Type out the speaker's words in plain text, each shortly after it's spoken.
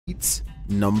8.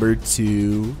 Number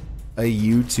 2. A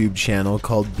YouTube channel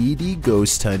called BD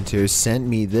Ghost Hunter sent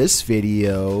me this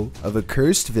video of a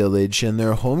cursed village in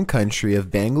their home country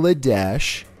of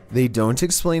Bangladesh. They don't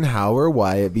explain how or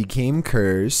why it became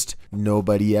cursed.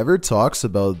 Nobody ever talks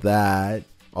about that.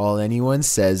 All anyone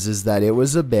says is that it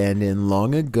was abandoned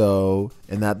long ago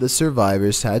and that the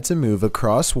survivors had to move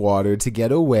across water to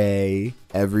get away.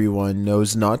 Everyone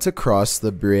knows not to cross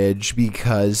the bridge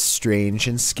because strange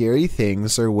and scary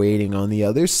things are waiting on the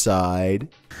other side.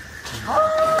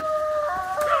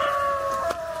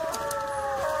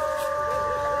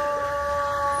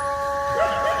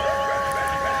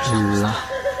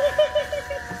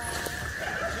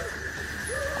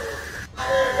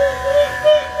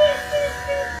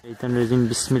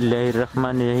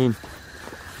 Bismillahirrahmanirrahim.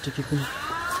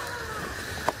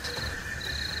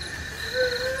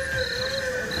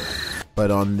 But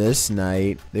on this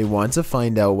night, they want to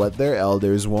find out what their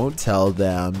elders won't tell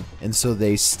them, and so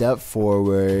they step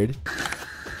forward.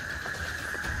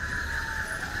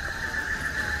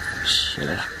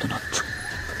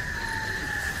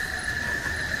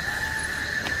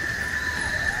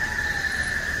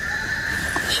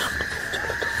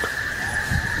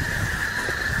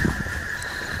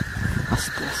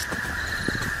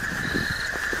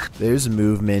 There's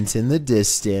movement in the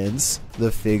distance,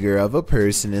 the figure of a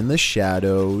person in the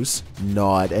shadows,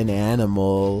 not an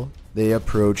animal. They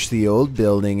approach the old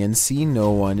building and see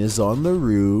no one is on the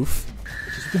roof.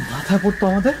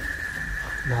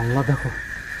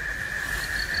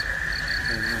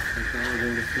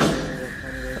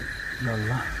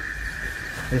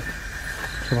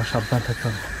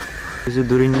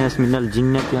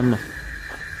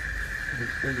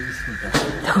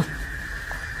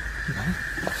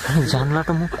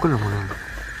 জানলাটা move করলো মনে হয়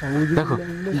দেখো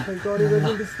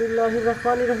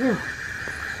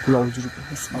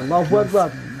আল্লাহু আকবার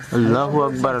আল্লাহু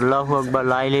আকবার আল্লাহু আকবার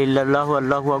লা ইলাহা ইল্লাল্লাহ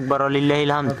আল্লাহু আকবার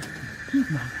লিল্লাহিল হামদ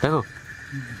দেখো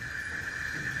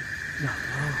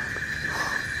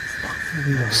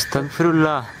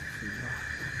আস্তাগফিরুল্লাহ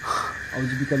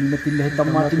আউযু বিকালিমাতিল্লাহি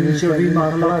তাম্মাতি মিন শাররি মা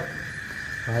খালাক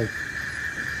ভাই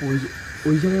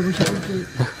ওই জায়গায় বসে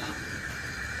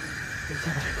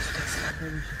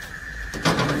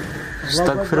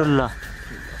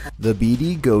The BD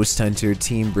Ghost Hunter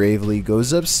team bravely goes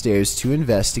upstairs to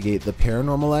investigate the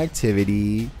paranormal activity,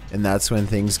 and that's when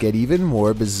things get even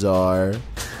more bizarre.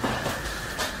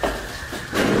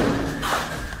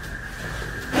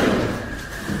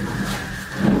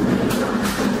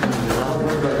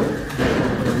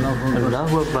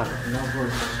 Allahu Akbar.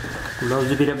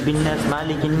 Allahu Birabbin Nas,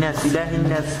 Malikin Nas, Ilahin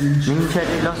Nas, Min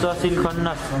Sharri Al-Waswasil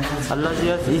Khannas, Allazi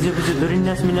yukhrijul Durin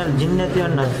Nas Minal Jinnati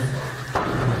Wan Nas.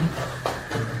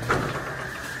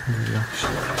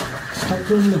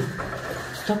 Astaghfirullah.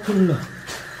 Astaghfirullah.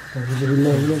 A'udzu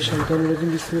billahi minash shaitanir rajim.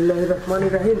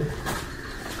 Bismillahirrahmanirrahim.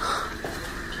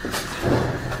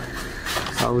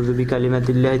 A'udzu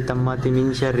bikalimatillahi tammati min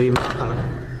syarri ma khalaq.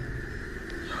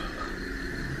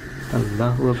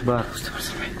 Allahu Akbar.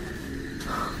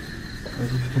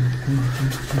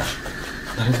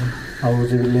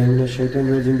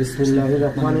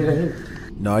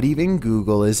 Not even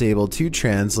Google is able to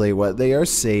translate what they are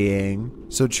saying,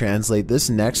 so translate this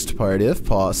next part if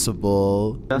possible.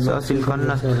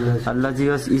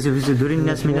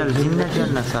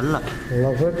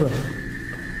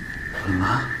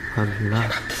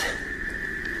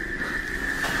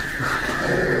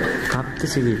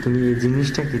 তুমি এই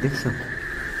জিনিসটা কি দেখছো?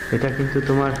 এটা কিন্তু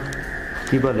তোমার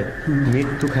কি বলে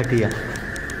মৃত্যু খাটিয়া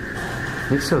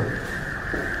দেখছো?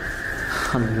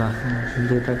 আল্লাহ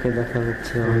এটাকে দেখা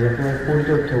যাচ্ছে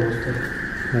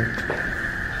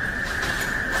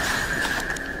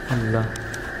আল্লাহ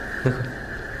দেখো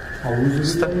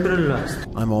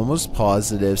I'm almost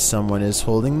positive someone is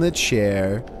holding the chair,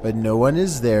 but no one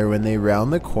is there when they round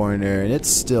the corner and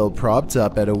it's still propped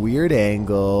up at a weird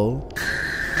angle.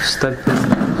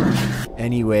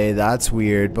 Anyway, that's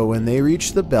weird, but when they reach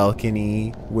the balcony,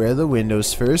 where the windows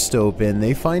first open,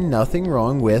 they find nothing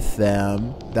wrong with them.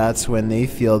 That's when they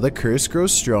feel the curse grow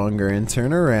stronger and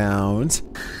turn around.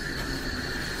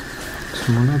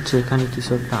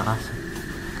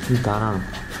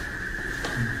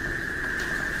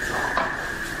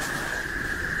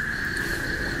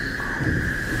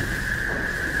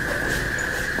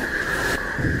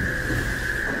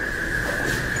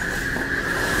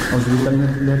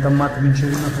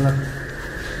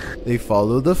 They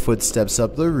follow the footsteps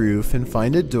up the roof and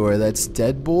find a door that's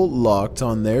deadbolt locked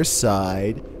on their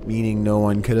side, meaning no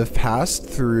one could have passed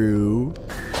through.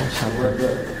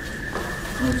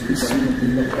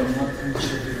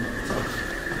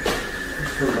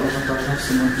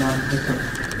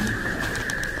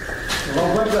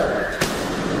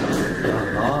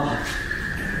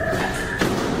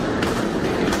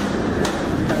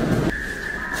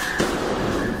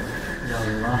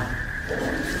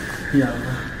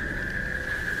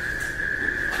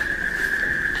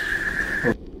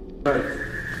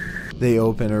 They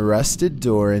open a rusted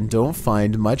door and don't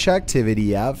find much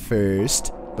activity at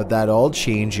first, but that all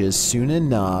changes soon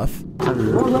enough.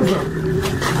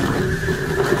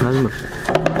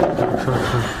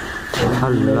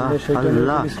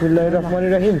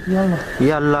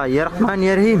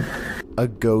 A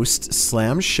ghost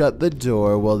slams shut the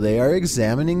door while they are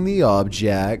examining the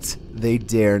object. They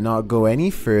dare not go any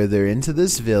further into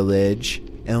this village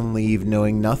and leave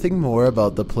knowing nothing more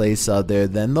about the place other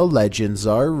than the legends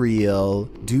are real.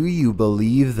 Do you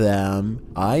believe them?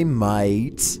 I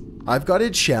might. I've got a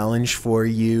challenge for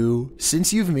you.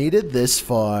 Since you've made it this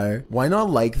far, why not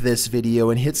like this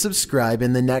video and hit subscribe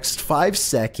in the next 5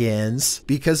 seconds?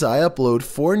 Because I upload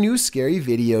 4 new scary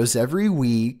videos every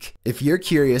week. If you're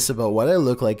curious about what I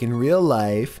look like in real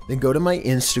life, then go to my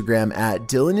Instagram at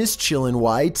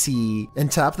DylanIsChillinYT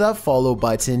and tap that follow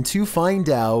button to find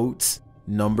out.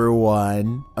 Number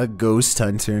 1. A ghost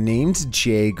hunter named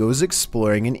Jay goes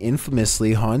exploring an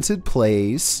infamously haunted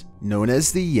place known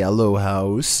as the Yellow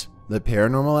House. The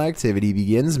paranormal activity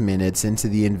begins minutes into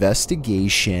the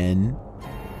investigation.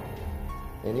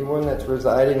 Anyone that's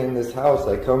residing in this house,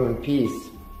 I come in peace.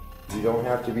 You don't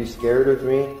have to be scared of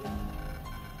me.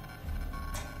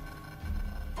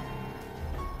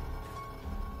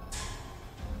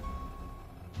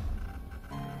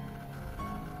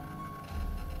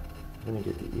 I'm gonna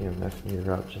get the EMF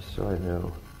meter out just so I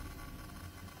know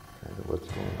kind of what's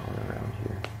going on around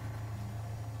here.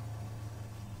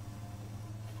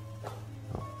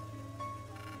 Oh.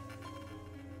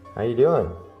 How you doing?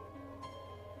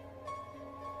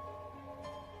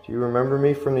 Do you remember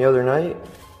me from the other night?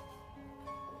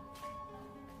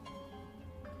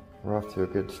 We're off to a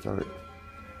good start.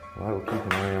 Well, I will keep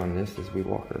an eye on this as we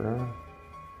walk around.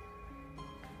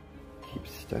 Keep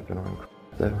stepping on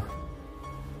though.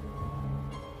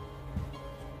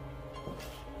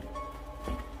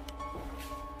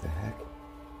 The heck?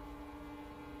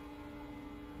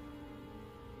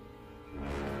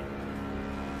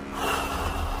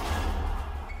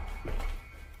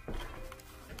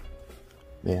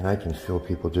 Man, I can feel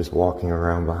people just walking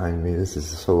around behind me. This is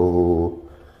so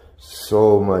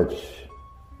much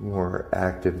more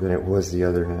active than it was the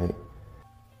other night.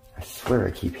 I swear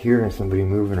I keep hearing somebody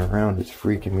moving around. It's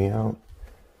freaking me out.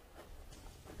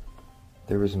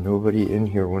 There was nobody in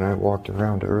here when I walked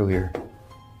around earlier.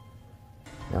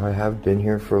 Now I have been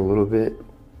here for a little bit.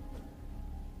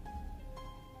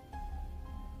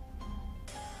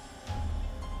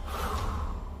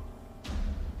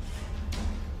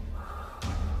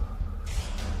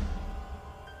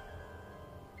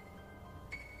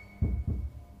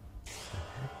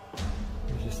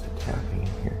 There's just a tapping in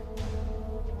here.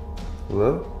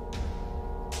 Hello?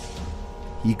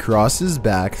 He crosses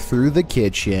back through the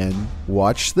kitchen.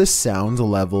 Watch the sound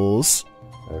levels.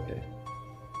 Okay.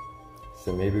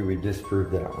 So maybe we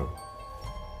disproved that one.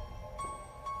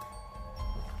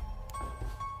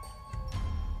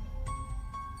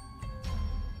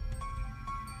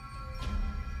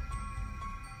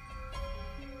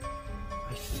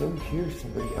 I so hear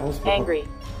somebody else. Angry.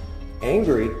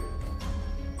 Angry?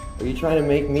 Are you trying to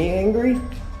make me angry?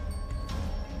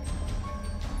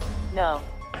 No.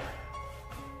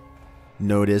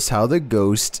 Notice how the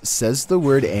ghost says the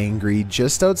word angry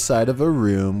just outside of a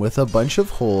room with a bunch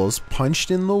of holes punched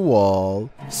in the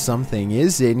wall. Something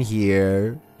is in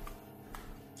here.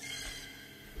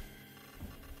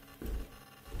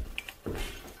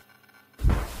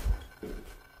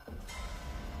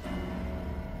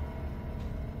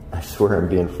 I swear I'm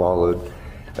being followed.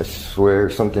 I swear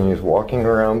something is walking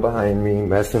around behind me,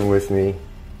 messing with me,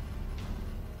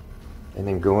 and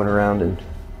then going around and...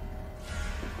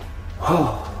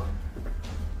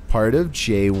 Part of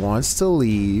Jay wants to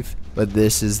leave, but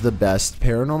this is the best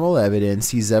paranormal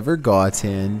evidence he's ever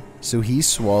gotten, so he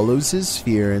swallows his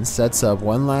fear and sets up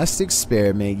one last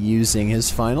experiment using his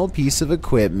final piece of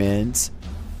equipment.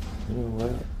 You know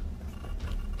what?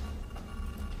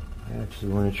 I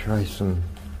actually want to try some...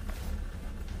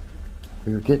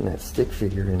 We were getting that stick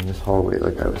figure in this hallway,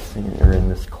 like I was saying, or in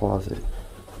this closet.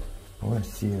 I want to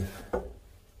see if...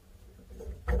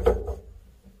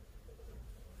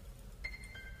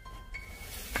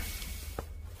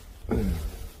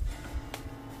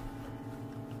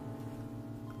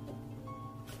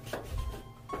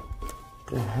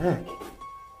 The heck?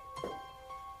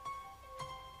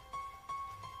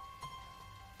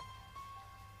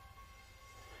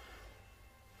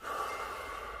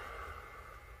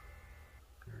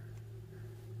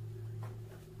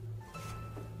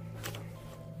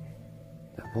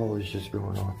 ball is just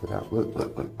going off without. Look,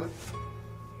 look, look, look.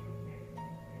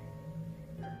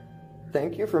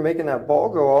 Thank you for making that ball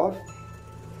go off.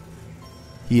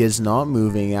 He is not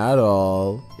moving at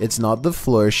all. It's not the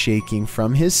floor shaking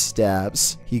from his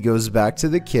steps. He goes back to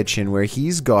the kitchen where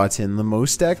he's gotten the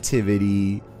most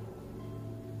activity.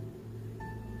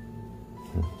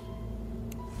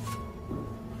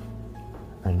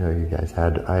 I know you guys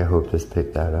had. I hope this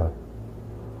picked that up.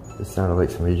 It sounded like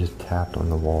somebody just tapped on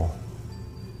the wall.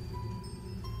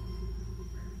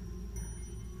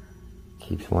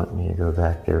 Keeps wanting me to go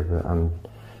back there, but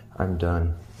I'm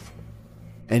done.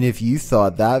 And if you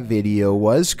thought that video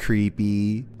was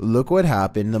creepy, look what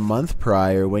happened a month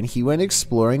prior when he went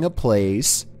exploring a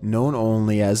place known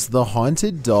only as the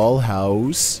Haunted Doll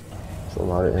House. There's a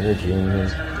lot of energy in here.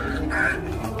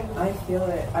 I feel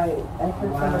it. I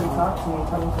heard somebody talk to me a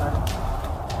couple times.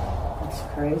 It's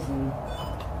crazy.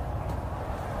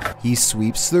 He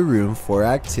sweeps the room for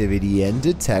activity and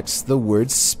detects the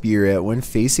word spirit when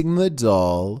facing the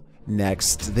doll.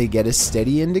 Next, they get a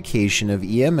steady indication of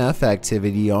EMF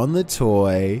activity on the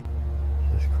toy.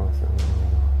 Just constantly.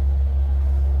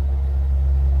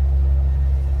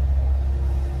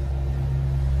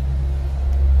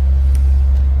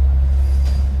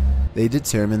 They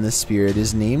determine the spirit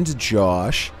is named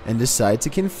Josh and decide to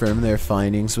confirm their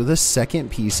findings with a second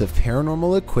piece of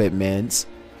paranormal equipment.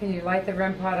 Can you light the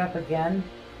REM pod up again?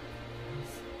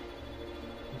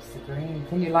 It's the green.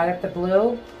 Can you light up the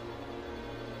blue?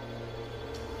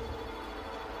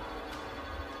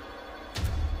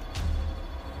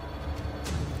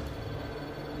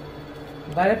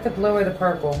 Light up the blue or the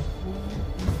purple.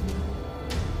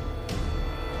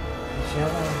 It's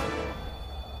yellow.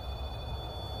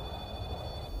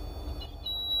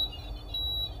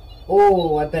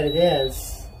 Oh, I bet it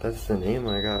is. That's the name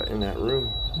I got in that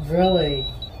room. Really?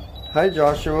 Hi,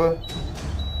 Joshua.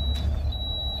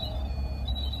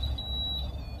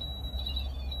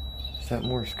 Is that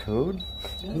Morse code?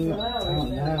 I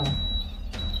don't know.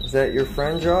 Is that your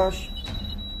friend, Josh?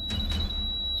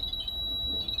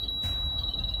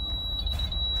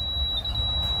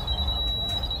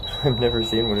 I've never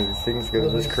seen one of these things go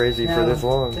this crazy for this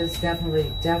long. There's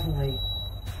definitely.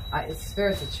 It's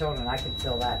spirits of children. I can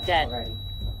feel that already.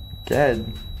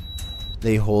 Dead.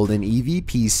 They hold an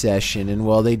EVP session, and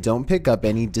while they don't pick up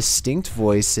any distinct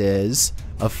voices,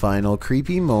 a final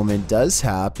creepy moment does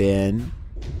happen.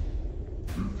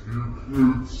 If you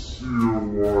can't see a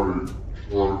light,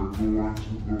 try to go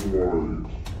into the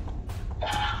light.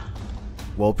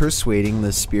 While persuading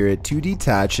the spirit to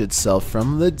detach itself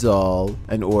from the doll,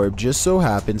 an orb just so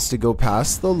happens to go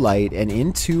past the light and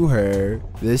into her.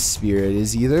 This spirit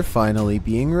is either finally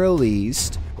being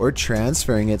released or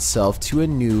transferring itself to a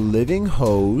new living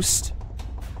host.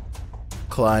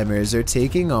 Climbers are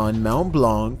taking on Mount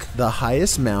Blanc, the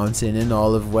highest mountain in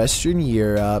all of Western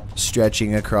Europe,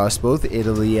 stretching across both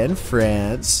Italy and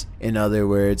France. In other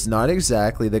words, not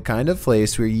exactly the kind of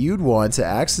place where you'd want to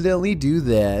accidentally do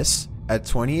this. At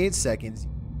 28 seconds...